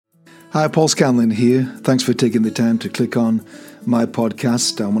Hi, Paul Scanlon here. Thanks for taking the time to click on my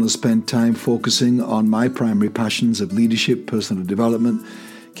podcast. I want to spend time focusing on my primary passions of leadership, personal development,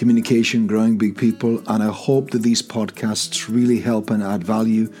 communication, growing big people, and I hope that these podcasts really help and add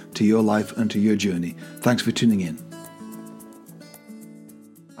value to your life and to your journey. Thanks for tuning in.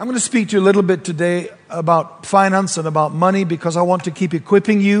 I'm going to speak to you a little bit today about finance and about money because I want to keep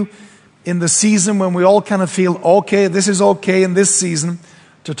equipping you in the season when we all kind of feel, okay, this is okay in this season,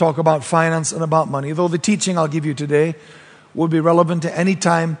 to talk about finance and about money. Though the teaching I'll give you today will be relevant to any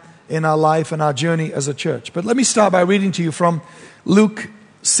time in our life and our journey as a church. But let me start by reading to you from Luke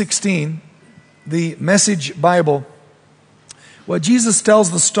 16, the Message Bible, where Jesus tells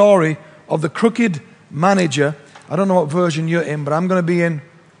the story of the crooked manager. I don't know what version you're in, but I'm going to be in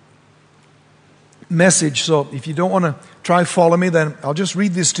Message. So if you don't want to try follow me, then I'll just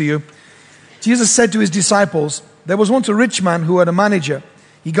read this to you. Jesus said to his disciples, "There was once a rich man who had a manager.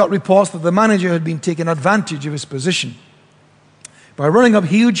 He got reports that the manager had been taking advantage of his position by running up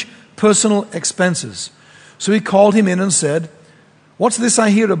huge personal expenses. So he called him in and said, 'What's this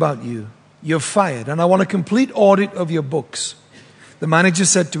I hear about you? You're fired, and I want a complete audit of your books.' The manager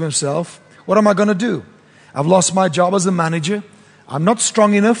said to himself, 'What am I going to do? I've lost my job as a manager. I'm not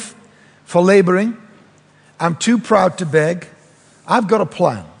strong enough for laboring. I'm too proud to beg. I've got a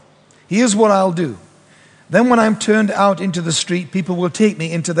plan. Here's what I'll do. Then when I'm turned out into the street, people will take me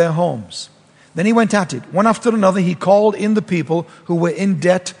into their homes.' Then he went at it. One after another, he called in the people who were in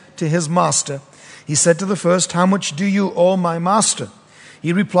debt to his master. He said to the first, 'How much do you owe my master?'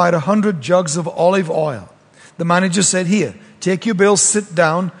 He replied, 100 jugs of olive oil. The manager said, 'Here, take your bill, sit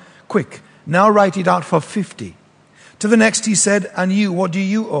down, quick. Now write it out for 50. To the next he said, 'And you, what do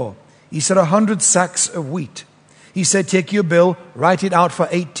you owe?' He said, 100 sacks of wheat. He said, 'Take your bill, write it out for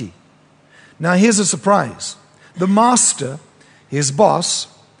 80. Now here's a surprise. The master, his boss,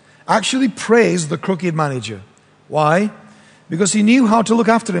 actually praised the crooked manager. Why? Because he knew how to look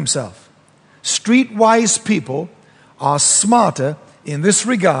after himself. Streetwise people are smarter in this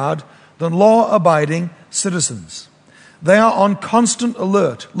regard than law-abiding citizens. They are on constant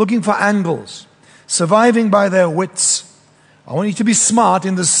alert, looking for angles, surviving by their wits. I want you to be smart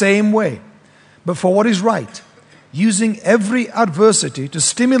in the same way, but for what is right, using every adversity to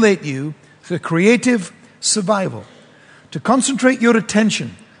stimulate you to creative survival, to concentrate your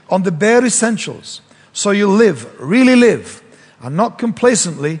attention on the bare essentials so you live, really live, and not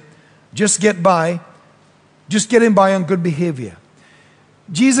complacently just getting by on good behavior.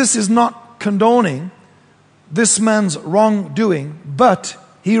 Jesus is not condoning this man's wrongdoing, but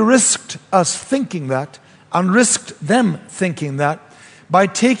he risked us thinking that and risked them thinking that by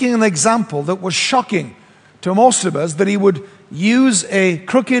taking an example that was shocking to most of us, that he would use a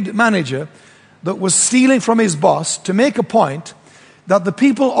crooked manager that was stealing from his boss to make a point that the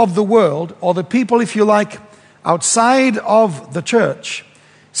people of the world, or the people, if you like, outside of the church,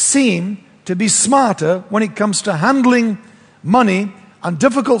 seem to be smarter when it comes to handling money and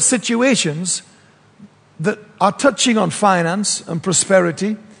difficult situations that are touching on finance and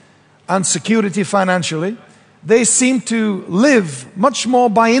prosperity and security financially. They seem to live much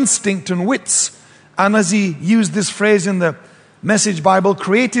more by instinct and wits. And as he used this phrase in the Message Bible,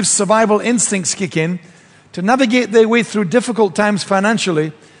 creative survival instincts kick in to navigate their way through difficult times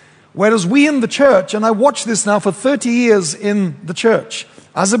financially. Whereas we in the church, and I watch this now for 30 years in the church,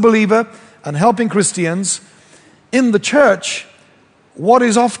 as a believer and helping Christians, in the church, what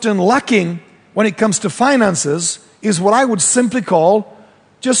is often lacking when it comes to finances is what I would simply call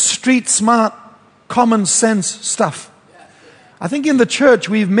just street smart, common sense stuff. I think in the church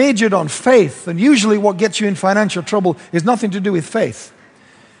we've majored on faith, and usually what gets you in financial trouble is nothing to do with faith.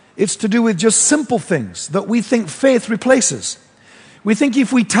 It's to do with just simple things that we think faith replaces. We think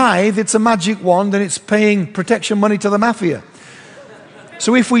if we tithe, it's a magic wand and it's paying protection money to the mafia.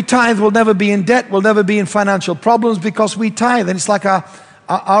 So if we tithe, we'll never be in debt, we'll never be in financial problems because we tithe. And it's like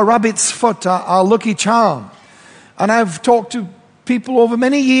our rabbit's foot, our lucky charm. And I've talked to people over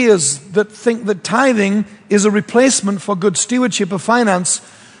many years that think that tithing is a replacement for good stewardship of finance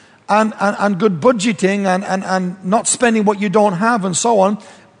and good budgeting and not spending what you don't have and so on.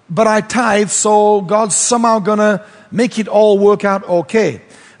 But I tithe, so God's somehow going to make it all work out okay.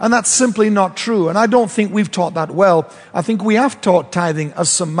 And that's simply not true. And I don't think we've taught that well. I think we have taught tithing as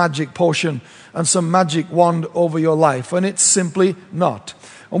some magic potion and some magic wand over your life. And it's simply not.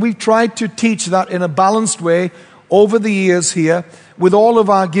 And we've tried to teach that in a balanced way over the years here with all of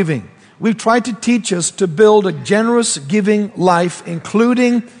our giving. We've tried to teach us to build a generous giving life,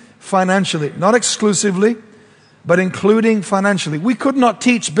 including financially. Not exclusively, but including financially. We could not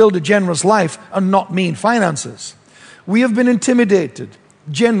teach build a generous life and not mean finances. We have been intimidated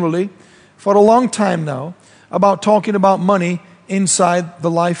generally, for a long time now, about talking about money inside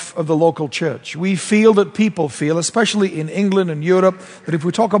the life of the local church. We feel that people feel, especially in England and Europe, that if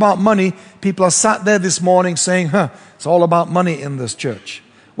we talk about money, people are sat there this morning saying, it's all about money in this church.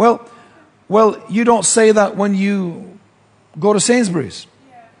 Well, you don't say that when you go to Sainsbury's.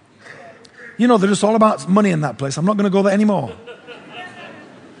 You know, they're just all about money in that place. I'm not going to go there anymore.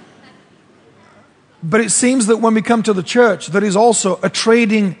 But it seems that when we come to the church, there is also a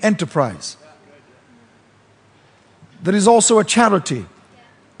trading enterprise. There is also a charity.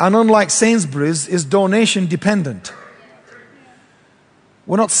 And unlike Sainsbury's, is donation dependent.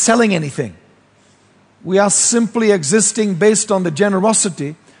 We're not selling anything. We are simply existing based on the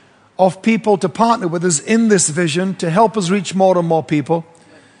generosity of people to partner with us in this vision to help us reach more and more people.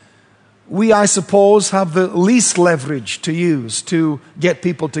 We, I suppose, have the least leverage to use to get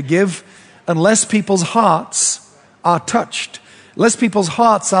people to give unless people's hearts are touched. Unless people's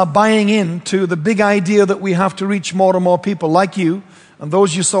hearts are buying into the big idea that we have to reach more and more people like you and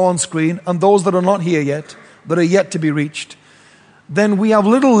those you saw on screen and those that are not here yet, that are yet to be reached, then we have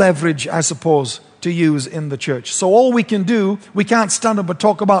little leverage, I suppose, to use in the church. So all we can do, we can't stand up and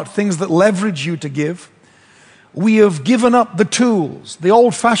talk about things that leverage you to give. We have given up the tools, the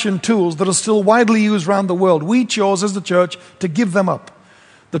old-fashioned tools that are still widely used around the world. We chose as the church to give them up.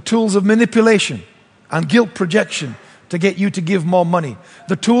 The tools of manipulation and guilt projection to get you to give more money.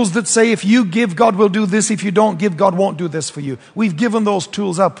 The tools that say if you give, God will do this. If you don't give, God won't do this for you. We've given those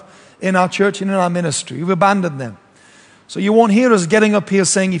tools up in our church and in our ministry. We've abandoned them. So you won't hear us getting up here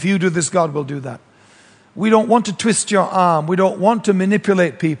saying if you do this, God will do that. We don't want to twist your arm. We don't want to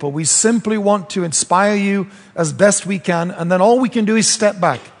manipulate people. We simply want to inspire you as best we can. And then all we can do is step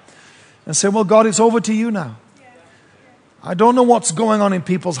back and say, well, God, it's over to you now. I don't know what's going on in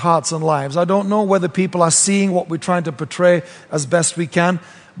people's hearts and lives. I don't know whether people are seeing what we're trying to portray as best we can.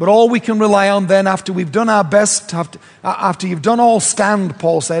 But all we can rely on then, after we've done our best, after you've done all, stand,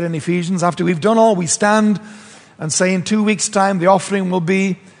 Paul said in Ephesians. After we've done all, we stand and say in 2 weeks' time the offering will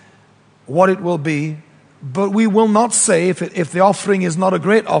be what it will be. But we will not say if the offering is not a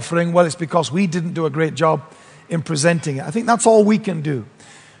great offering, well, it's because we didn't do a great job in presenting it. I think that's all we can do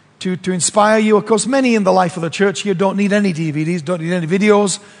to inspire you. Of course, many in the life of the church here don't need any DVDs, don't need any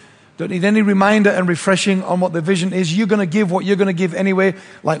videos, don't need any reminder and refreshing on what the vision is. You're going to give what you're going to give anyway,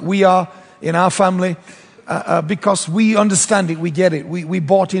 like we are in our family, because we understand it, we get it. We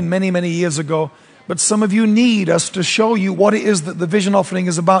bought in many, many years ago. But some of you need us to show you what it is that the vision offering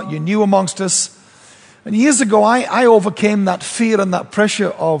is about. You're new amongst us. And years ago, I overcame that fear and that pressure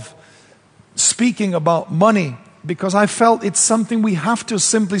of speaking about money because I felt it's something we have to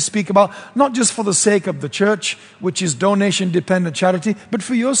simply speak about, not just for the sake of the church, which is donation-dependent charity, but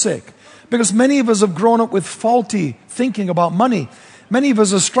for your sake. Because many of us have grown up with faulty thinking about money. Many of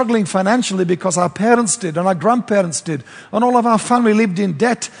us are struggling financially because our parents did and our grandparents did, and all of our family lived in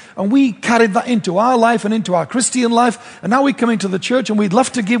debt, and we carried that into our life and into our Christian life, and now we come into the church and we'd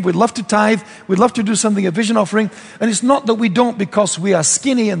love to give, we'd love to tithe, we'd love to do something, a vision offering, and it's not that we don't because we are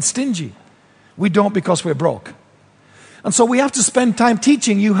skinny and stingy. We don't because we're broke. And so we have to spend time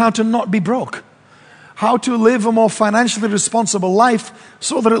teaching you how to not be broke, how to live a more financially responsible life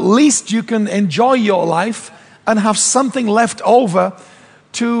so that at least you can enjoy your life and have something left over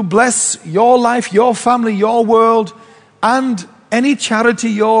to bless your life, your family, your world, and any charity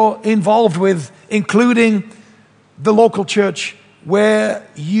you're involved with, including the local church where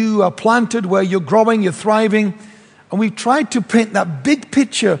you are planted, where you're growing, you're thriving. And we've tried to paint that big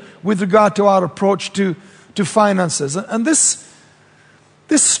picture with regard to our approach to finances. And this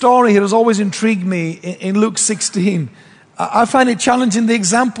story here has always intrigued me in Luke 16. I find it challenging the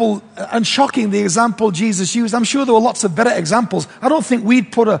example and shocking the example Jesus used. I'm sure there were lots of better examples. I don't think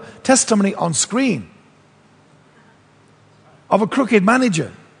we'd put a testimony on screen of a crooked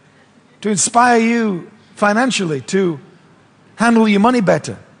manager to inspire you financially to handle your money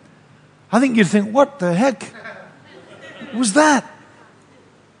better. I think you'd think, what the heck was that?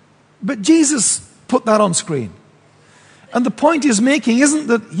 But Jesus put that on screen. And the point he's making isn't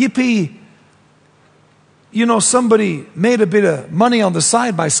that, yippee, somebody made a bit of money on the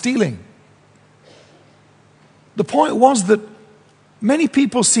side by stealing. The point was that many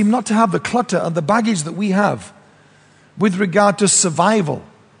people seem not to have the clutter and the baggage that we have with regard to survival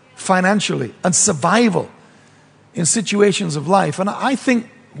financially and survival in situations of life. And I think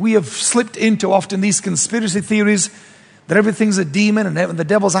we have slipped into often these conspiracy theories that everything's a demon and the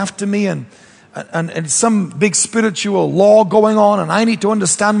devil's after me and some big spiritual law going on and I need to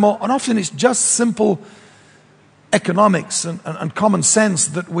understand more. And often it's just simple economics and common sense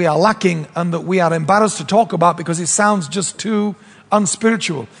that we are lacking and that we are embarrassed to talk about because it sounds just too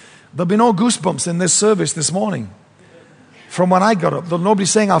unspiritual. There'll be no goosebumps in this service this morning from when I got up. There'll nobody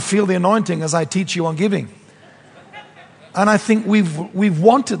saying, I feel the anointing as I teach you on giving. And I think we've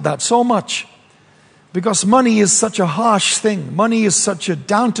wanted that so much because money is such a harsh thing. Money is such a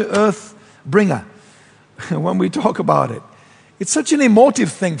down-to-earth bringer when we talk about it. It's such an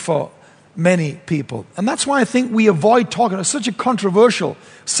emotive thing for many people. And that's why I think we avoid talking. It's such a controversial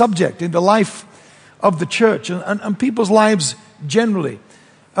subject in the life of the church and people's lives generally.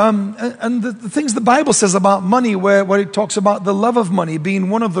 And the things the Bible says about money, where it talks about the love of money being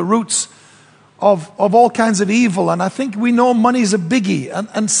one of the roots of all kinds of evil. And I think we know money is a biggie.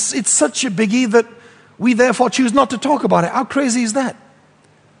 And it's such a biggie that we therefore choose not to talk about it. How crazy is that?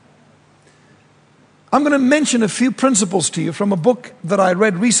 I'm going to mention a few principles to you from a book that I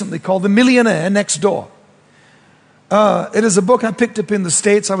read recently called The Millionaire Next Door. It is a book I picked up in the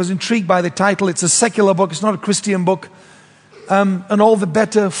States. I was intrigued by the title. It's a secular book. It's not a Christian book. And all the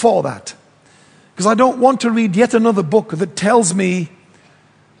better for that. Because I don't want to read yet another book that tells me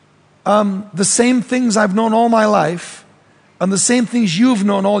the same things I've known all my life and the same things you've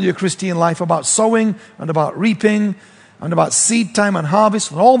known all your Christian life about sowing and about reaping and about seed time and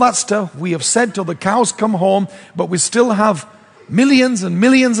harvest and all that stuff we have said till the cows come home, but we still have millions and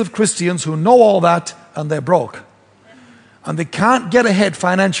millions of Christians who know all that and they're broke. And they can't get ahead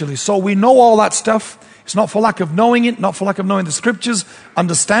financially. So we know all that stuff. It's not for lack of knowing it, not for lack of knowing the scriptures,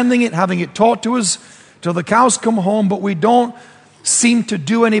 understanding it, having it taught to us till the cows come home, but we don't seem to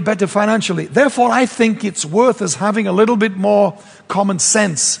do any better financially. Therefore, I think it's worth us having a little bit more common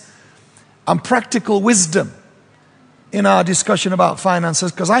sense and practical wisdom in our discussion about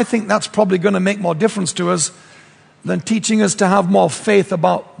finances, because I think that's probably going to make more difference to us than teaching us to have more faith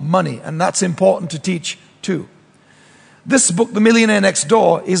about money, and that's important to teach too. This book, The Millionaire Next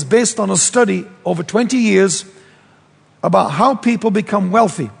Door, is based on a study over 20 years about how people become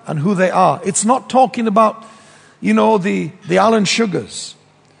wealthy and who they are. It's not talking about, the Alan Sugars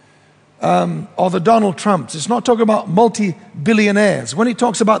or the Donald Trumps. It's not talking about multi-billionaires. When he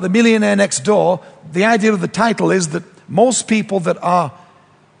talks about the millionaire next door, the idea of the title is that most people that are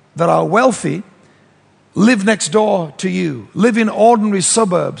wealthy live next door to you, live in ordinary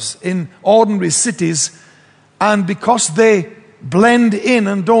suburbs, in ordinary cities. And because they blend in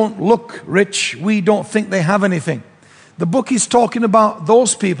and don't look rich, we don't think they have anything. The book is talking about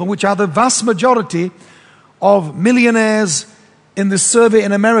those people, which are the vast majority of millionaires in this survey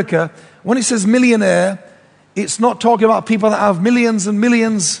in America. When it says millionaire, it's not talking about people that have millions and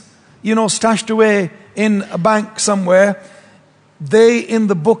millions, stashed away in a bank somewhere. They, in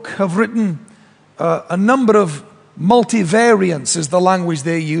the book, have written a number of multivariants, is the language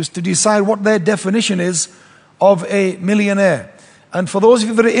they use, to decide what their definition is of a millionaire. And for those of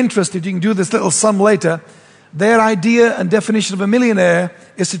you that are interested, you can do this little sum later. Their idea and definition of a millionaire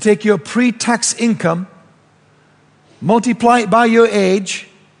is to take your pre-tax income, multiply it by your age,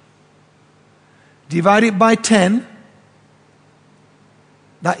 divide it by 10,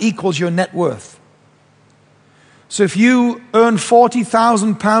 that equals your net worth. So if you earn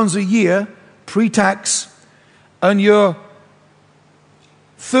 £40,000 a year pre-tax and you're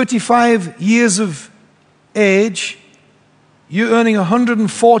 35 years of age, you're earning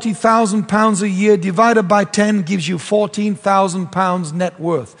 £140,000 a year divided by 10 gives you £14,000 net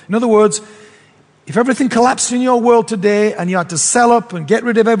worth. In other words, if everything collapsed in your world today and you had to sell up and get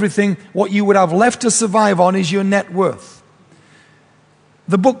rid of everything, what you would have left to survive on is your net worth.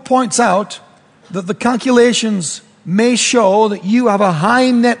 The book points out that the calculations may show that you have a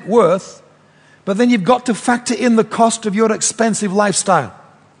high net worth, but then you've got to factor in the cost of your expensive lifestyle.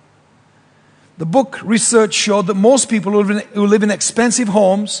 The book research showed that most people who live in expensive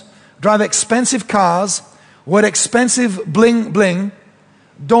homes, drive expensive cars, wear expensive bling bling,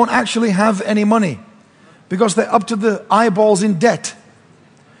 don't actually have any money because they're up to the eyeballs in debt.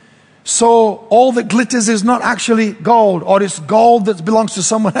 So all that glitters is not actually gold, or it's gold that belongs to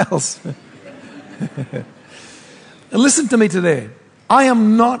someone else. Listen to me today. I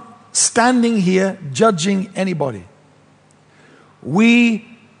am not standing here judging anybody. Glenn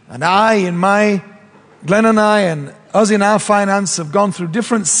and I and us in our finance have gone through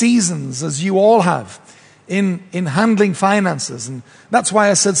different seasons, as you all have, in handling finances. And that's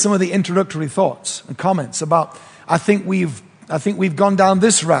why I said some of the introductory thoughts and comments about, I think we've gone down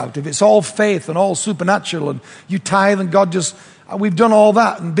this route. If it's all faith and all supernatural and you tithe and God we've done all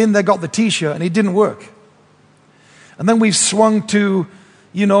that and been there, got the t-shirt, and it didn't work. And then we've swung to,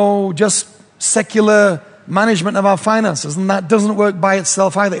 just secular management of our finances, and that doesn't work by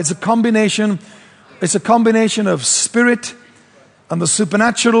itself either. It's a combination of spirit and the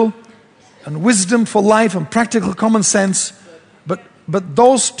supernatural and wisdom for life and practical common sense. But but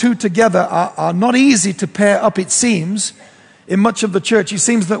those two together are not easy to pair up, it seems, in much of the church. It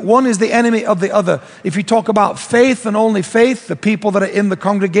seems that one is the enemy of the other. If you talk about faith and only faith, the people that are in the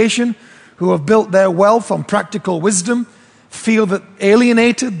congregation who have built their wealth on practical wisdom feel that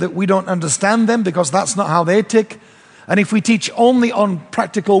alienated, that we don't understand them because that's not how they tick. And if we teach only on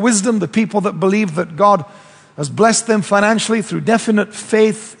practical wisdom, the people that believe that God has blessed them financially through definite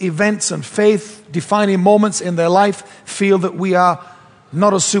faith events and faith-defining moments in their life feel that we are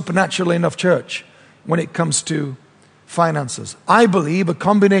not a supernatural enough church when it comes to finances. I believe a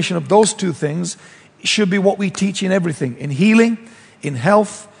combination of those two things should be what we teach in everything, in healing, in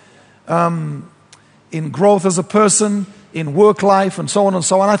health, in growth as a person, in work life, and so on and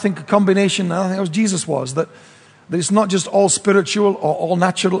so on. I think a combination, I think it was Jesus was, that it's not just all spiritual or all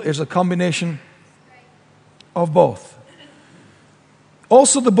natural, it's a combination of both.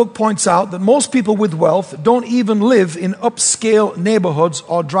 Also, the book points out that most people with wealth don't even live in upscale neighborhoods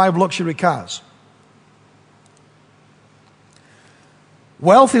or drive luxury cars.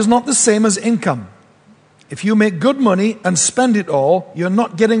 Wealth is not the same as income. If you make good money and spend it all, you're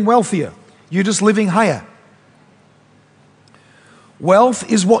not getting wealthier. You're just living higher. Wealth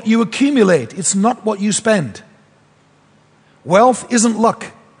is what you accumulate. It's not what you spend. Wealth isn't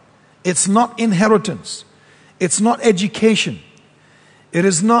luck. It's not inheritance. It's not education. It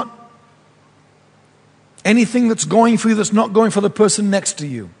is not anything that's going for you that's not going for the person next to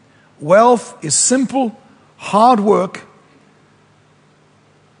you. Wealth is simple, hard work,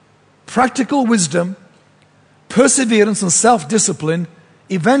 practical wisdom, perseverance, and self-discipline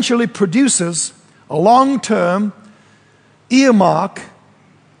eventually produces a long-term earmark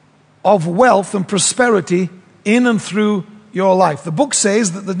of wealth and prosperity in and through your life. The book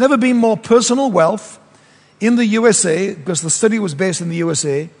says that there's never been more personal wealth in the USA, because the study was based in the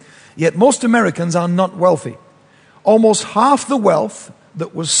USA, yet most Americans are not wealthy. Almost half the wealth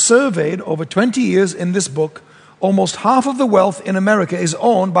that was surveyed over 20 years in this book, almost half of the wealth in America is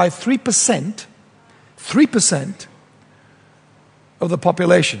owned by 3% of the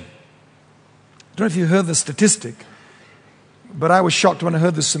population. I don't know if you heard the statistic, but I was shocked when I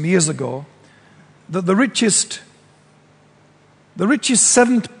heard this some years ago, that the richest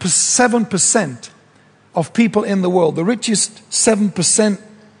 7% of people in the world, the richest 7%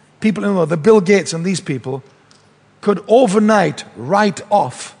 people in the world, the Bill Gates and these people, could overnight write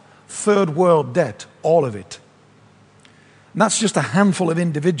off third world debt, all of it. And that's just a handful of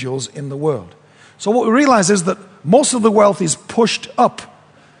individuals in the world. So what we realize is that most of the wealth is pushed up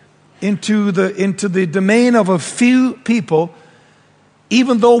into the domain of a few people,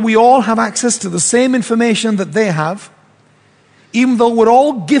 even though we all have access to the same information that they have, even though we're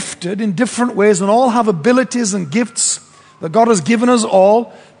all gifted in different ways and all have abilities and gifts that God has given us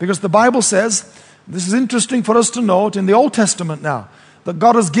all, because the Bible says, this is interesting for us to note in the Old Testament now, that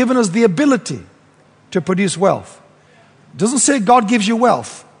God has given us the ability to produce wealth. It doesn't say God gives you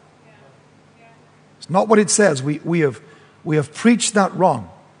wealth. It's not what it says. We have preached that wrong.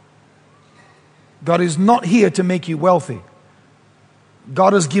 God is not here to make you wealthy.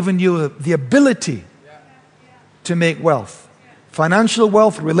 God has given you the ability to make wealth. Financial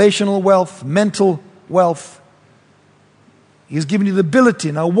wealth, relational wealth, mental wealth. He's given you the ability.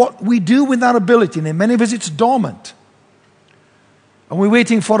 Now what we do with that ability, and in many of us it's dormant. And we're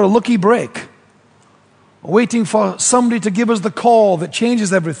waiting for a lucky break. We're waiting for somebody to give us the call that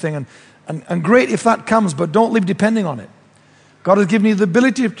changes everything. And great if that comes, but don't live depending on it. God has given you the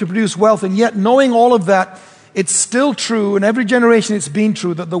ability to produce wealth, and yet knowing all of that, it's still true, in every generation it's been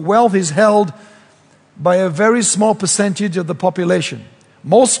true, that the wealth is held by a very small percentage of the population.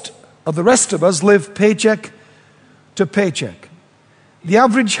 Most of the rest of us live paycheck to paycheck. The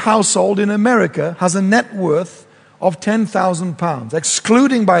average household in America has a net worth of £10,000,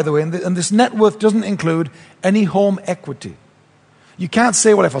 excluding, by the way, and this net worth doesn't include any home equity. You can't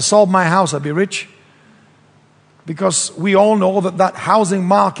say, well, if I sold my house, I'd be rich. Because we all know that housing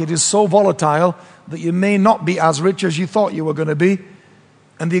market is so volatile that you may not be as rich as you thought you were going to be.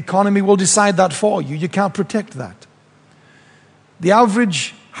 And the economy will decide that for you. You can't protect that. The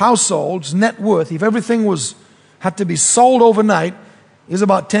average household's net worth, if everything had to be sold overnight, is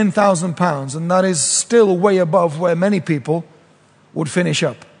about £10,000. And that is still way above where many people would finish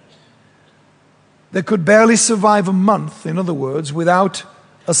up. They could barely survive a month, in other words, without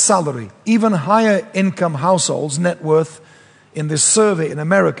a salary. Even higher income households' net worth in this survey in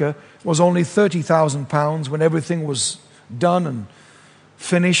America was only £30,000 when everything was done and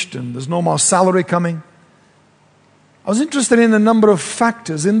finished and there's no more salary coming. I was interested in a number of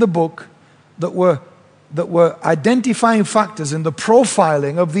factors in the book that were identifying factors in the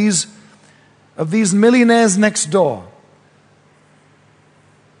profiling of these millionaires next door.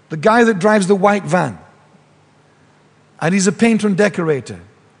 the guy that drives the white van, and he's a painter and decorator,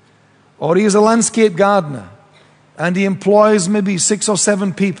 or he is a landscape gardener, and he employs maybe 6 or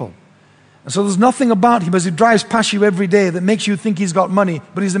 7 people. And so there's nothing about him as he drives past you every day that makes you think he's got money,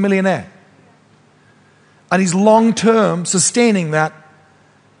 but he's a millionaire. And he's long-term sustaining that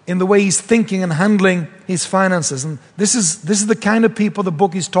in the way he's thinking and handling his finances. And this is the kind of people the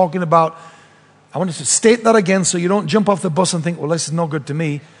book is talking about. I want to state that again so you don't jump off the bus and think, well, this is no good to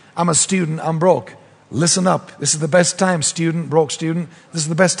me. I'm a student, I'm broke. Listen up. This is the best time, student, broke student. This is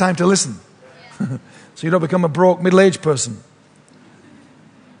the best time to listen. So you don't become a broke middle-aged person.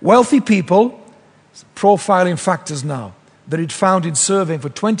 Wealthy people, profiling factors now, that he'd found in surveying for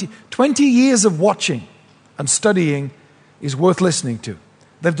 20 years of watching and studying is worth listening to.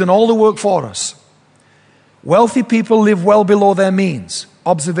 They've done all the work for us. Wealthy people live well below their means.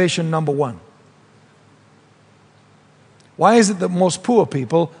 Observation number 1. Why is it that most poor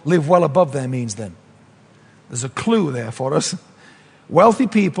people live well above their means then? There's a clue there for us. Wealthy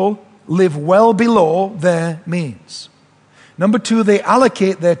people live well below their means. Number 2, they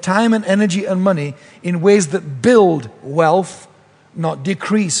allocate their time and energy and money in ways that build wealth, not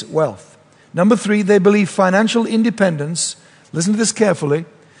decrease wealth. Number 3, they believe financial independence, listen to this carefully,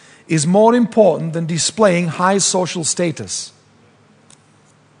 is more important than displaying high social status.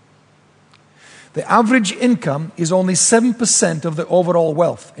 The average income is only 7% of the overall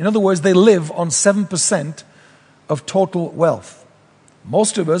wealth. In other words, they live on 7% of total wealth.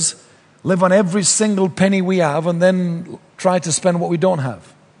 Most of us live on every single penny we have and then try to spend what we don't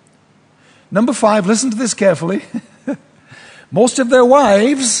have. Number 5, listen to this carefully. Most of their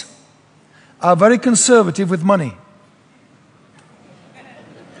wives are very conservative with money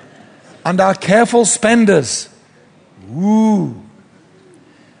and are careful spenders. Ooh.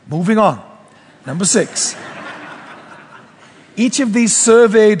 Moving on. Number 6. Each of these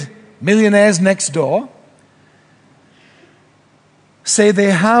surveyed millionaires next door say they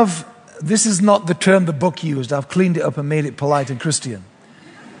have, this is not the term the book used, I've cleaned it up and made it polite and Christian.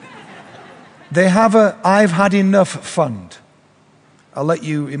 They have a I've had enough fund. I'll let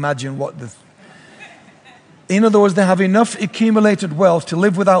you imagine what in other words, they have enough accumulated wealth to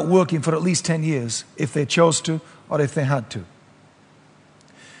live without working for at least 10 years if they chose to or if they had to.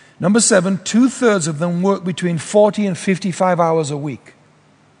 Number 7, 2/3 of them work between 40 and 55 hours a week.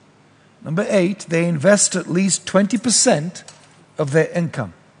 Number 8, they invest at least 20% of their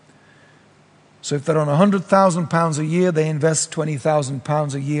income. So if they're on £100,000 a year, they invest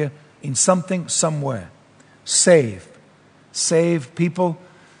 £20,000 a year in something, somewhere. Save. Save. People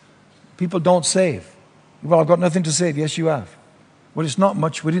don't save. Well, I've got nothing to save. Yes, you have. Well, it's not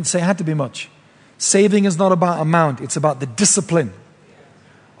much. We didn't say it had to be much. Saving is not about amount. It's about the discipline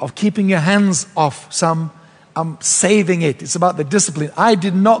of keeping your hands off some. Saving it. It's about the discipline. I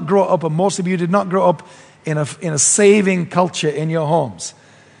did not grow up, and most of you did not grow up in a saving culture in your homes.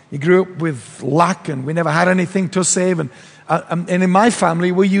 You grew up with lack, and we never had anything to save. And in my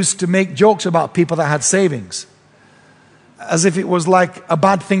family, we used to make jokes about people that had savings, as if it was like a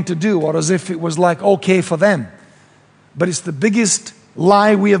bad thing to do, or as if it was like okay for them. But it's the biggest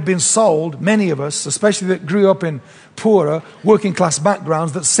lie we have been sold, many of us, especially that grew up in poorer, working class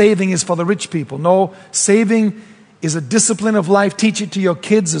backgrounds, that saving is for the rich people. No, saving is a discipline of life. Teach it to your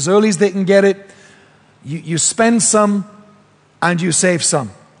kids as early as they can get it. You spend some, and you save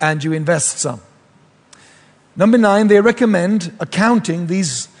some, and you invest some. Number 9, they recommend accounting.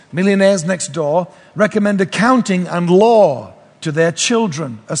 These millionaires next door recommend accounting and law to their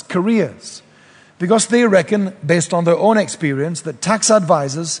children as careers, because they reckon, based on their own experience, that tax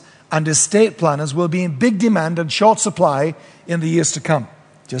advisors and estate planners will be in big demand and short supply in the years to come.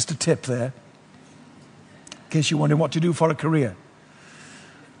 Just a tip there, in case you're wondering what to do for a career.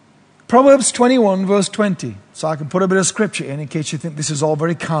 Proverbs 21 verse 20. So I can put a bit of scripture in case you think this is all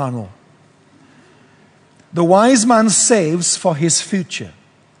very carnal. The wise man saves for his future,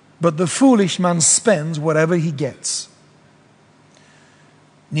 but the foolish man spends whatever he gets.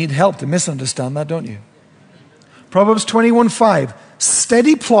 Need help to misunderstand that, don't you? Proverbs 21:5.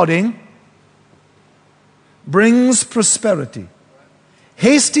 Steady plodding brings prosperity.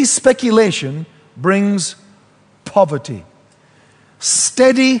 Hasty speculation brings poverty.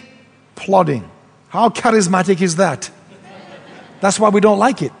 Steady plodding. How charismatic is that? That's why we don't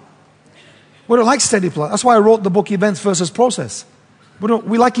like it. We don't like steady plod. That's why I wrote the book Events versus Process.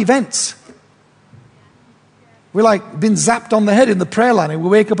 We like events. We like being zapped on the head in the prayer line and we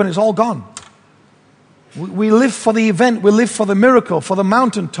wake up and it's all gone. We live for the event. We live for the miracle, for the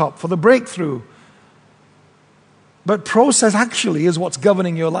mountaintop, for the breakthrough. But process actually is what's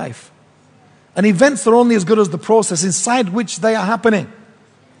governing your life. And events are only as good as the process inside which they are happening.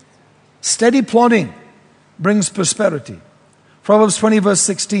 Steady plodding brings prosperity. Proverbs 20 verse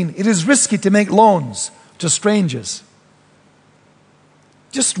 16, it is risky to make loans to strangers.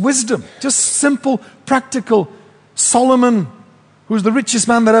 Just wisdom, just simple, practical. Solomon, who's the richest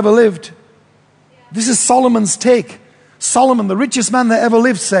man that ever lived, this is Solomon's take. Solomon, the richest man that ever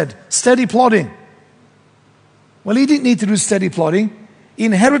lived, said, steady plodding. Well, he didn't need to do steady plodding. He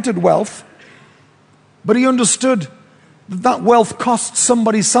inherited wealth, but he understood that that wealth cost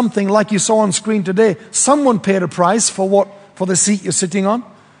somebody something, like you saw on screen today. Someone paid a price for the seat you're sitting on,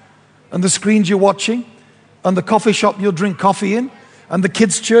 and the screens you're watching, and the coffee shop you'll drink coffee in, and the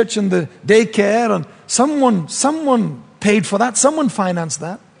kids' church and the daycare, and someone paid for that, someone financed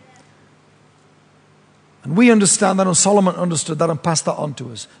that. And we understand that, and Solomon understood that and passed that on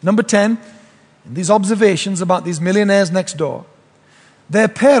to us. Number 10, in these observations about these millionaires next door, their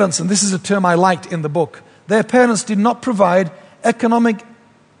parents, and this is a term I liked in the book, their parents did not provide economic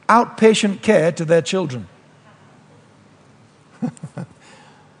outpatient care to their children.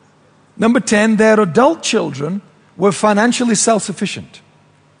 Number 10, their adult children were financially self-sufficient.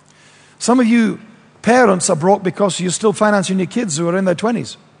 Some of you parents are broke because you're still financing your kids who are in their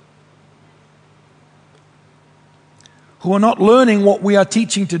 20s, who are not learning what we are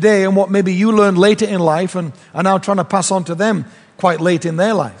teaching today and what maybe you learned later in life and are now trying to pass on to them quite late in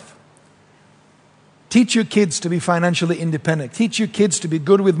their life. Teach your kids to be financially independent. Teach your kids to be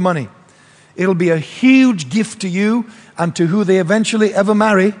good with money. It'll be a huge gift to you and to who they eventually ever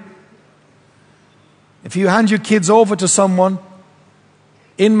marry. If you hand your kids over to someone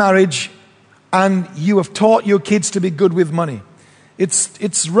in marriage and you have taught your kids to be good with money,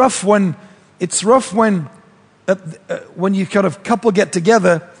 it's rough when you kind of couple get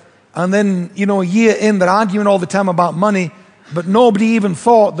together and then, a year in, they're arguing all the time about money, but nobody even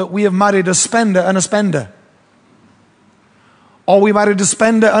thought that we have married a spender and a spender. Or we married a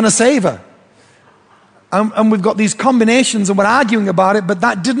spender and a saver. And we've got these combinations and we're arguing about it, but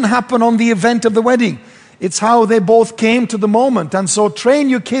that didn't happen on the event of the wedding. It's how they both came to the moment. And so train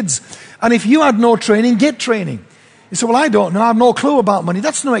your kids. And if you had no training, get training. You say, well, I don't know. I have no clue about money.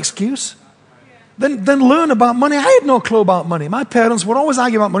 That's no excuse. Then learn about money. I had no clue about money. My parents would always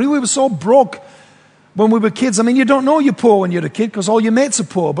argue about money. We were so broke when we were kids. I mean, you don't know you're poor when you're a kid because all your mates are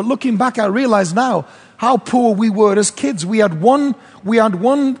poor. But looking back, I realize now how poor we were as kids. We had one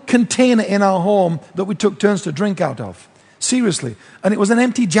container in our home that we took turns to drink out of. Seriously. And it was an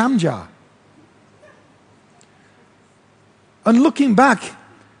empty jam jar. And looking back,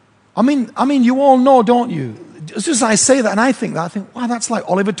 I mean, you all know, don't you? As soon as I say that and I think, wow, that's like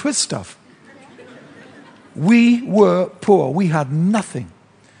Oliver Twist stuff. We were poor. We had nothing.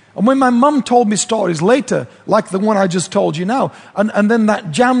 And when my mum told me stories later, like the one I just told you now, and then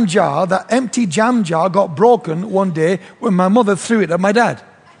that jam jar, that empty jam jar got broken one day when my mother threw it at my dad.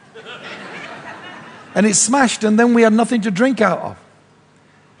 And it smashed, and then we had nothing to drink out of.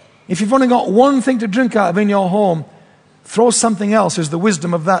 If you've only got one thing to drink out of in your home, throw something else is the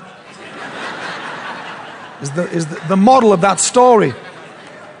wisdom of that. is the model of that story.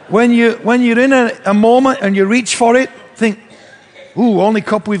 When you're in a moment and you reach for it, think, ooh, only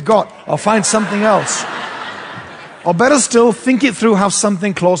cup we've got. Or find something else. Or better still, think it through, have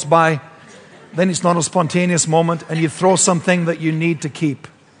something close by. Then it's not a spontaneous moment and you throw something that you need to keep.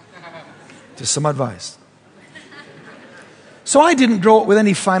 Just some advice. So I didn't grow up with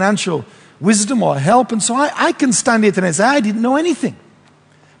any financial wisdom or help, and so I can stand here today and say, I didn't know anything.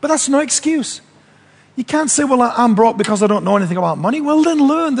 But that's no excuse. You can't say, well, I'm broke because I don't know anything about money. Well, then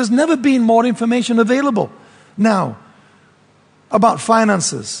learn. There's never been more information available now about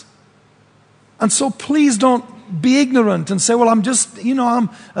finances. And so please don't be ignorant and say, well, I'm just,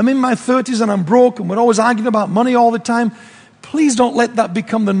 I'm in my 30s and I'm broke and we're always arguing about money all the time. Please don't let that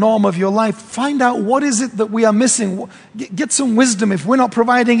become the norm of your life. Find out what is it that we are missing. Get some wisdom. If we're not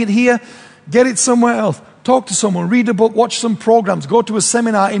providing it here, get it somewhere else. Talk to someone, read a book, watch some programs, go to a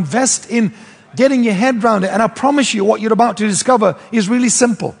seminar, invest in getting your head around it. And I promise you what you're about to discover is really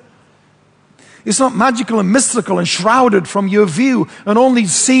simple. It's not magical and mystical and shrouded from your view and only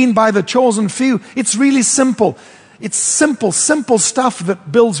seen by the chosen few. It's really simple. It's simple stuff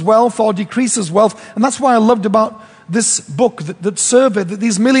that builds wealth or decreases wealth. And that's why I loved about this book, that survey, that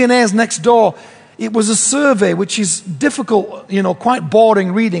these millionaires next door. It was a survey which is difficult, quite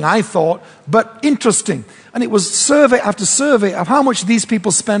boring reading, I thought, but interesting. And it was survey after survey of how much these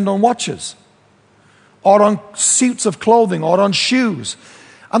people spend on watches, or on suits of clothing, or on shoes.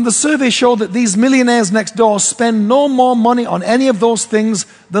 And the survey showed that these millionaires next door spend no more money on any of those things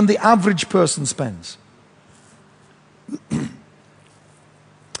than the average person spends.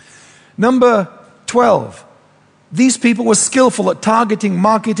 Number 12. These people were skillful at targeting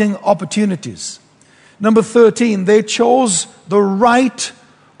marketing opportunities. Number 13, they chose the right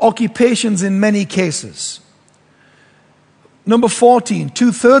occupations in many cases. Number 14,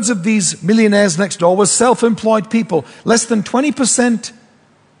 2/3 of these millionaires next door were self-employed people. Less than 20%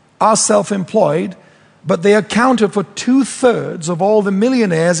 are self-employed, but they accounted for 2/3 of all the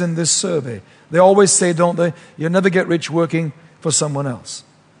millionaires in this survey. They always say, don't they, you'll never get rich working for someone else.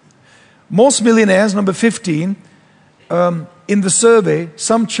 Most millionaires, number 15, in the survey,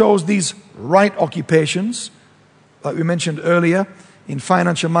 some chose these right occupations, like we mentioned earlier, in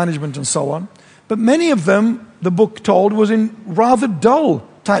financial management and so on. But many of them, the book told, was in rather dull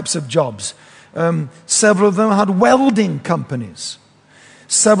types of jobs. Several of them had welding companies.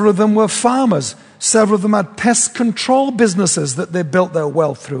 Several of them were farmers. Several of them had pest control businesses that they built their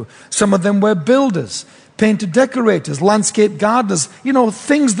wealth through. Some of them were builders, painter decorators, landscape gardeners,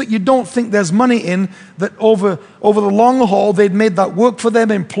 things that you don't think there's money in, that over the long haul they'd made that work for them,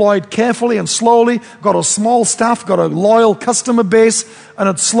 employed carefully and slowly, got a small staff, got a loyal customer base, and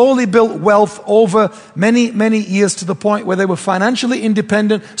had slowly built wealth over many, many years to the point where they were financially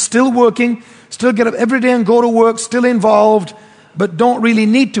independent, still working, still get up every day and go to work, still involved, but don't really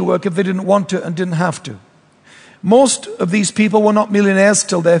need to work if they didn't want to and didn't have to. Most of these people were not millionaires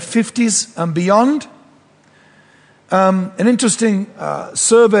till their 50s and beyond. An interesting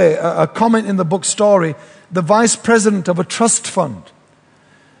survey, a comment in the book story, the vice president of a trust fund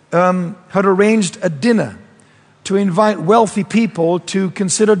had arranged a dinner to invite wealthy people to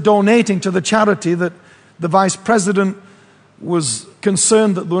consider donating to the charity that the vice president was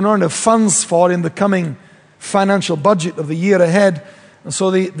concerned that there were not enough funds for in the coming financial budget of the year ahead. And so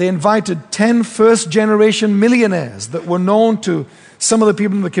they invited 10 first-generation millionaires that were known to some of the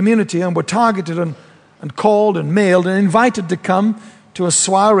people in the community and were targeted and called and mailed and invited to come to a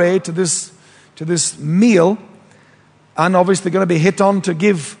soiree, to this meal, and obviously going to be hit on to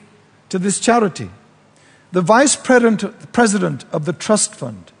give to this charity. The vice president of the trust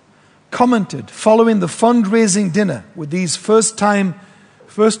fund commented following the fundraising dinner with these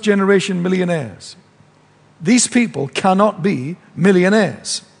first-generation millionaires, "These people cannot be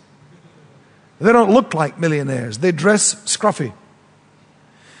millionaires. They don't look like millionaires. They dress scruffy.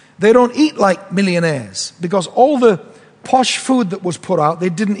 They don't eat like millionaires because all the posh food that was put out, they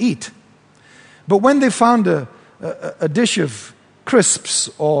didn't eat. But when they found a dish of crisps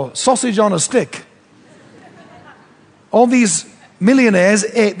or sausage on a stick, all these millionaires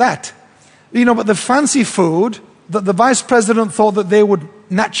ate that. But the fancy food that the vice president thought that they would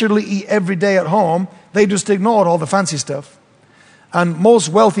naturally eat every day at home, they just ignored all the fancy stuff. And most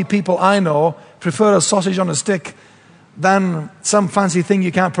wealthy people I know prefer a sausage on a stick than some fancy thing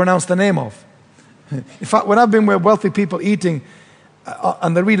you can't pronounce the name of. In fact, when I've been with wealthy people eating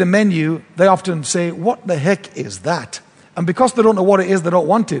and they read a menu, they often say, "What the heck is that?" And because they don't know what it is, they don't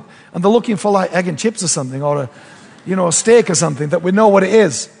want it. And they're looking for like egg and chips or something, or a steak or something that we know what it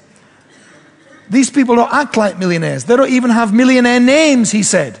is. These people don't act like millionaires. They don't even have millionaire names, he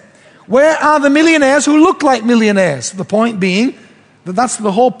said. Where are the millionaires who look like millionaires? The point being that that's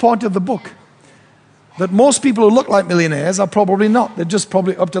the whole point of the book. That most people who look like millionaires are probably not. They're just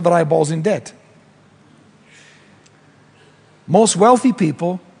probably up to their eyeballs in debt. Most wealthy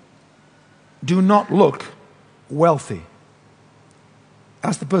people do not look wealthy.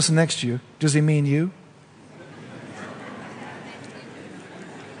 Ask the person next to you, does he mean you?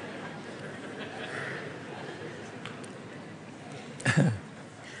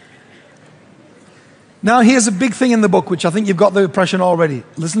 Now here's a big thing in the book, which I think you've got the impression already.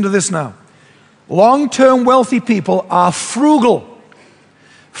 Listen to this now. Long-term wealthy people are frugal.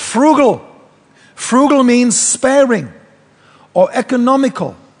 Frugal. Frugal means sparing or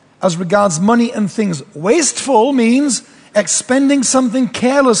economical as regards money and things. Wasteful means expending something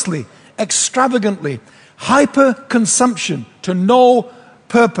carelessly, extravagantly, hyper-consumption to no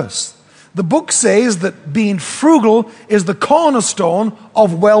purpose. The book says that being frugal is the cornerstone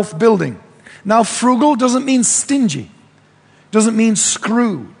of wealth building. Now, frugal doesn't mean stingy, doesn't mean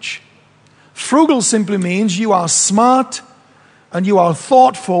Scrooge. Frugal simply means you are smart and you are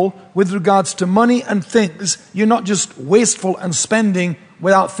thoughtful with regards to money and things. You're not just wasteful and spending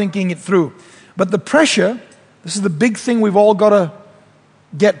without thinking it through. But the pressure, this is the big thing we've all got to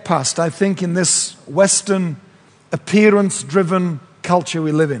get past, I think, in this Western appearance-driven culture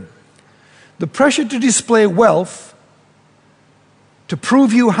we live in. The pressure to display wealth, to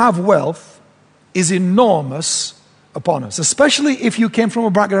prove you have wealth, is enormous upon us. Especially if you came from a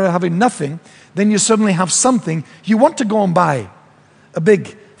background of having nothing, then you suddenly have something. You want to go and buy a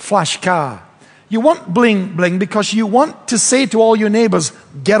big flash car. You want bling bling because you want to say to all your neighbors,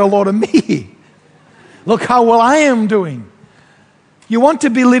 "Get a load of me." Look how well I am doing. You want to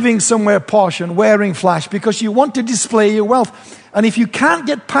be living somewhere posh and wearing flash because you want to display your wealth. And if you can't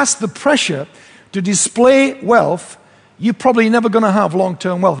get past the pressure to display wealth, you're probably never going to have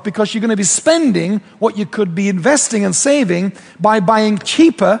long-term wealth because you're going to be spending what you could be investing and saving by buying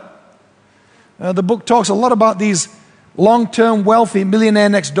cheaper. The book talks a lot about these long-term wealthy millionaire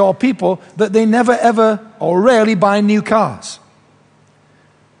next door people that they never ever or rarely buy new cars.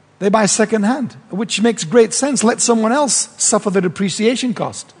 They buy second-hand, which makes great sense. Let someone else suffer the depreciation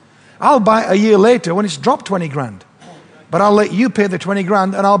cost. I'll buy it a year later when it's dropped 20 grand. But I'll let you pay the 20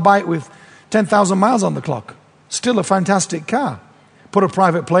 grand and I'll buy it with 10,000 miles on the clock. Still a fantastic car. Put a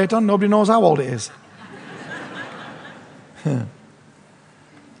private plate on, nobody knows how old it is.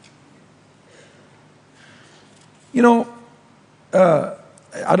 You know, I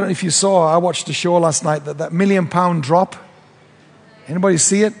don't know if you saw, I watched a show last night, that £1 million drop. Anybody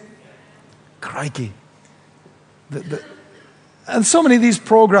see it? Crikey. And so many of these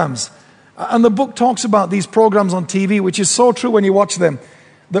programs, and the book talks about these programs on TV, which is so true when you watch them,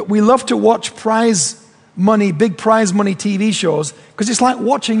 that we love to watch prize money, big prize money TV shows, because it's like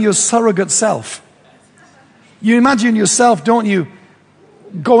watching your surrogate self. You imagine yourself, don't you,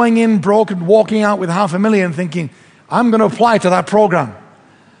 going in broke and walking out with $500,000 thinking, I'm going to apply to that program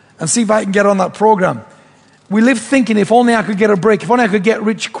and see if I can get on that program. We live thinking, if only I could get a break, if only I could get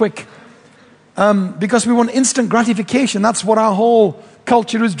rich quick. Because we want instant gratification. That's what our whole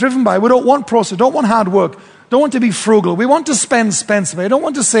culture is driven by. We don't want process, don't want hard work, don't want to be frugal. We want to spend. We don't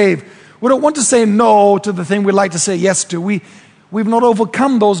want to save. We don't want to say no to the thing we'd like to say yes to. We've not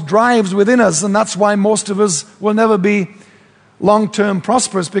overcome those drives within us, and that's why most of us will never be long-term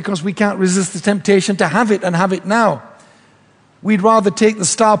prosperous, because we can't resist the temptation to have it and have it now. We'd rather take the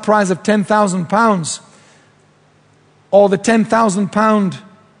star prize of £10,000 or the £10,000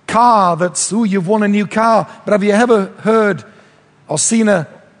 car that's, you've won a new car. But have you ever heard or seen a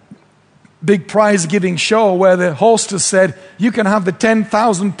big prize giving show where the hostess said, you can have the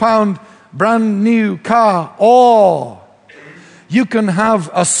 £10,000 brand new car, or you can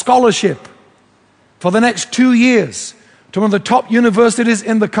have a scholarship for the next 2 years to one of the top universities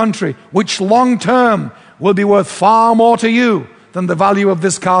in the country, which long term will be worth far more to you than the value of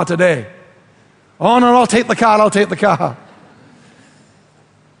this car today. Oh no, I'll take the car.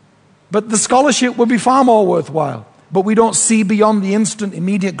 But the scholarship will be far more worthwhile. But we don't see beyond the instant,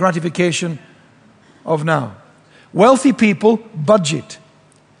 immediate gratification of now. Wealthy people budget.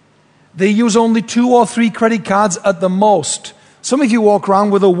 They use only 2 or 3 credit cards at the most. Some of you walk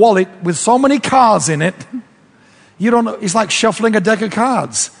around with a wallet with so many cards in it, you don't know, it's like shuffling a deck of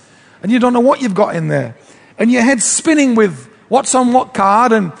cards. And you don't know what you've got in there. And your head's spinning with what's on what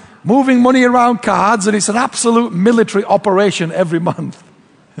card and moving money around cards, and it's an absolute military operation every month.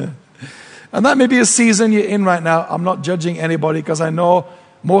 And that may be a season you're in right now. I'm not judging anybody, because I know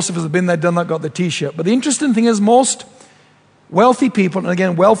most of us have been there, done that, got the t-shirt. But the interesting thing is, most wealthy people, and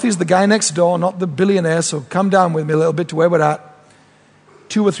again, wealthy is the guy next door, not the billionaire, so come down with me a little bit to where we're at.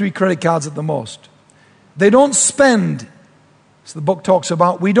 2 or 3 credit cards at the most. They don't spend, as the book talks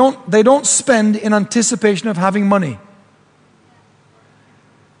about, they don't spend in anticipation of having money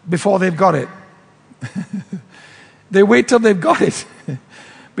before they've got it. They wait till they've got it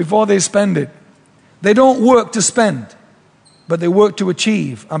before they spend it. They don't work to spend, but they work to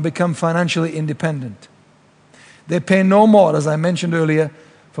achieve and become financially independent. They pay no more, as I mentioned earlier,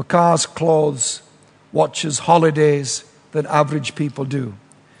 for cars, clothes, watches, holidays than average people do.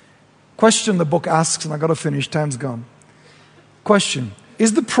 Question the book asks, and I've got to finish, time's gone. Question: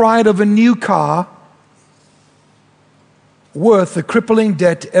 is the pride of a new car worth the crippling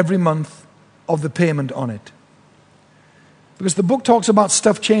debt every month of the payment on it? Because the book talks about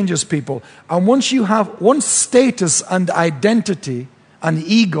stuff changes people. And once status and identity and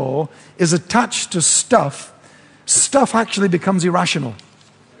ego is attached to stuff, stuff actually becomes irrational.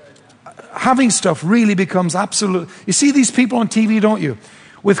 Having stuff really becomes absolute. You see these people on TV, don't you?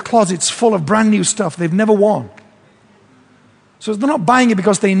 With closets full of brand new stuff they've never worn. So they're not buying it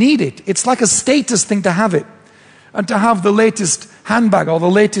because they need it. It's like a status thing to have it. And to have the latest handbag or the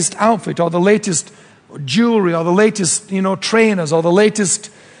latest outfit or the latest jewelry or the latest, trainers or the latest,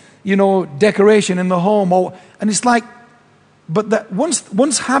 decoration in the home. And it's like, but that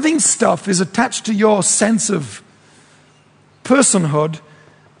once having stuff is attached to your sense of personhood,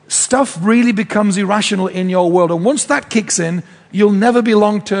 stuff really becomes irrational in your world. And once that kicks in, you'll never be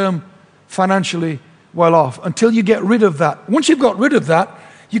long-term financially well off until you get rid of that. Once you've got rid of that,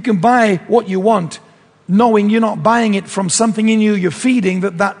 you can buy what you want, knowing you're not buying it from something in you you're feeding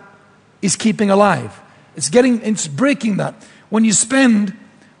that is keeping alive. It's breaking that. When you spend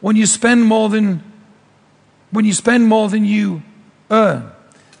more than when you spend more than you earn.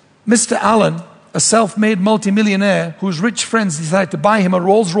 Mr. Allen, a self-made multimillionaire whose rich friends decided to buy him a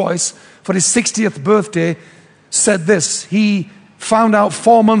Rolls Royce for his 60th birthday, said this. He found out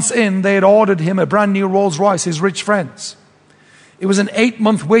 4 months in they had ordered him a brand new Rolls Royce, his rich friends. It was an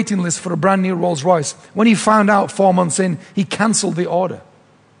 8-month waiting list for a brand new Rolls Royce. When he found out 4 months in, he canceled the order.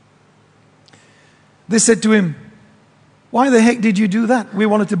 They said to him, "Why the heck did you do that? We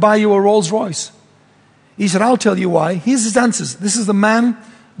wanted to buy you a Rolls Royce." He said, "I'll tell you why." Here's his answers. This is the man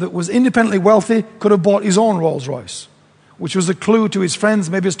that was independently wealthy, could have bought his own Rolls Royce, which was a clue to his friends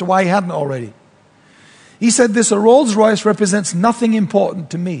maybe as to why he hadn't already. He said this: "A Rolls Royce represents nothing important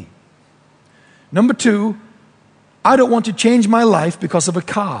to me. Number two, I don't want to change my life because of a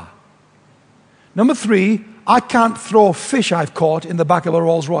car. Number three, I can't throw fish I've caught in the back of a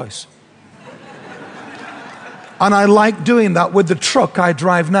Rolls Royce. And I like doing that with the truck I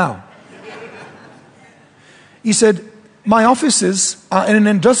drive now." He said, "My offices are in an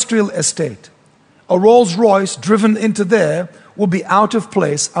industrial estate. A Rolls Royce driven into there would be out of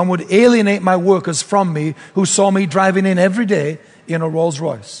place and would alienate my workers from me who saw me driving in every day in a Rolls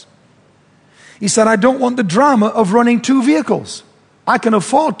Royce." He said, "I don't want the drama of running 2 vehicles. I can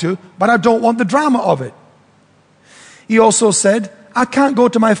afford to, but I don't want the drama of it." He also said, "I can't go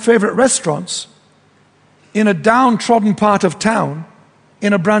to my favorite restaurants in a downtrodden part of town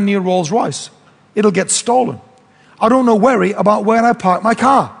in a brand new Rolls Royce. It'll get stolen. I don't worry about where I park my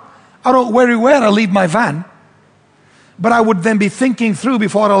car. I don't worry where I leave my van. But I would then be thinking through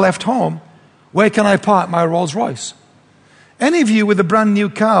before I left home, where can I park my Rolls Royce?" Any of you with a brand new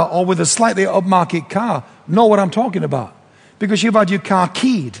car or with a slightly upmarket car know what I'm talking about, because you've had your car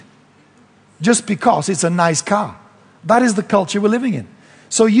keyed just because it's a nice car. That is the culture we're living in.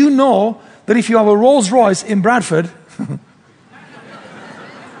 So you know that if you have a Rolls Royce in Bradford,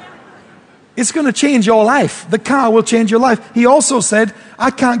 it's going to change your life. The car will change your life. He also said,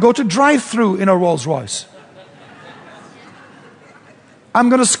 "I can't go to drive-through in a Rolls Royce. I'm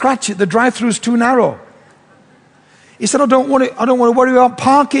going to scratch it. The drive-through is too narrow." He said, I don't want to worry about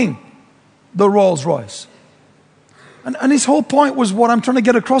parking the Rolls Royce. And his whole point was what I'm trying to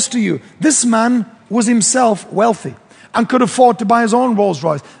get across to you. This man was himself wealthy and could afford to buy his own Rolls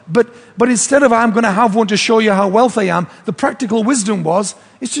Royce. But instead of, "I'm going to have one to show you how wealthy I am," the practical wisdom was,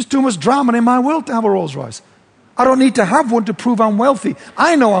 it's just too much drama in my world to have a Rolls Royce. I don't need to have one to prove I'm wealthy.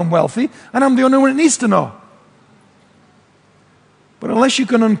 I know I'm wealthy, and I'm the only one that needs to know. But unless you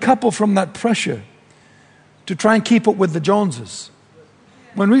can uncouple from that pressure to try and keep up with the Joneses,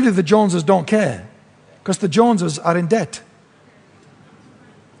 when really the Joneses don't care, because the Joneses are in debt.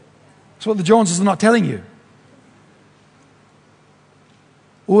 That's what the Joneses are not telling you.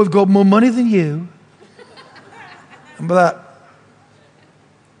 "Oh, we've got more money than you." Remember that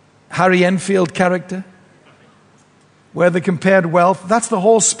Harry Enfield character, where they compared wealth? That's the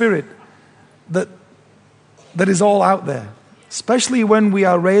whole spirit that is all out there. Especially when we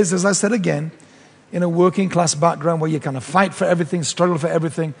are raised, as I said again, in a working class background where you kind of fight for everything, struggle for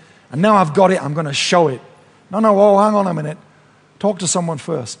everything, and now I've got it, I'm going to show it. No, hang on a minute. Talk to someone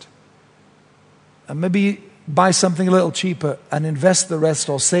first. And maybe buy something a little cheaper and invest the rest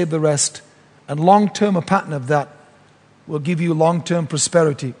or save the rest. And long-term, a pattern of that will give you long-term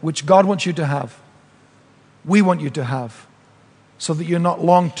prosperity, which God wants you to have. We want you to have, so that you're not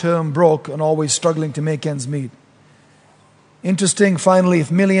long-term broke and always struggling to make ends meet. Interesting, finally,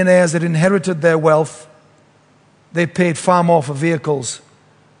 if millionaires had inherited their wealth, they paid far more for vehicles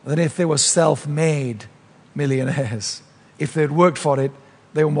than if they were self-made millionaires. If they'd worked for it,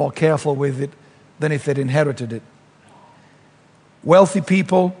 they were more careful with it than if they'd inherited it. Wealthy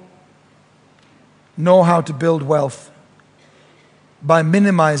people know how to build wealth by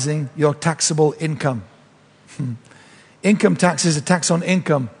minimizing your taxable income. Income tax is a tax on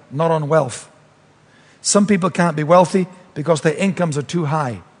income, not on wealth. Some people can't be wealthy because their incomes are too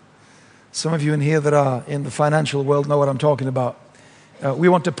high. Some of you in here that are in the financial world know what I'm talking about. We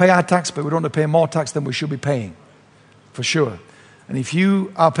want to pay our tax, but we don't want to pay more tax than we should be paying, for sure. And if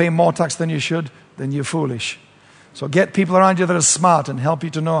you are paying more tax than you should, then you're foolish. So get people around you that are smart and help you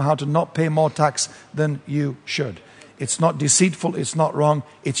to know how to not pay more tax than you should. It's not deceitful, it's not wrong,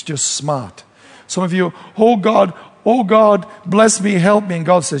 it's just smart. Some of you, oh God, bless me, help me. And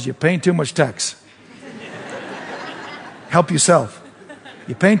God says, you're paying too much tax. Help yourself.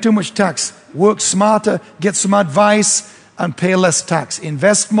 You're paying too much tax. Work smarter, get some advice, and pay less tax.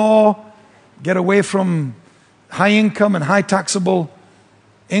 Invest more, get away from high income and high taxable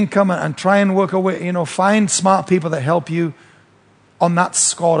income, and try and work away, find smart people that help you on that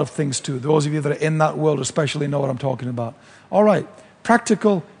score of things too. Those of you that are in that world especially know what I'm talking about. All right,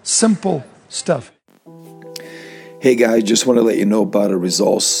 practical, simple stuff. Hey guys, just want to let you know about a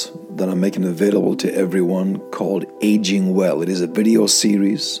resource that I'm making available to everyone called Aging Well. It is a video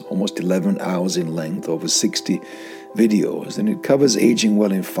series, almost 11 hours in length, over 60 videos, and it covers aging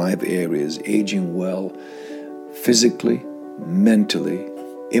well in 5 areas. Aging well physically, mentally,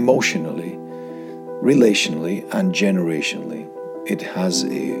 emotionally, relationally, and generationally. It has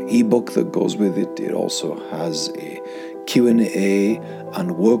an ebook that goes with it. It also has a Q&A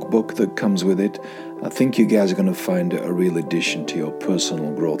and workbook that comes with it. I think you guys are going to find it a real addition to your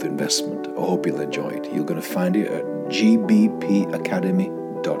personal growth investment. I hope you'll enjoy it. You're going to find it at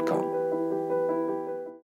gbpacademy.com.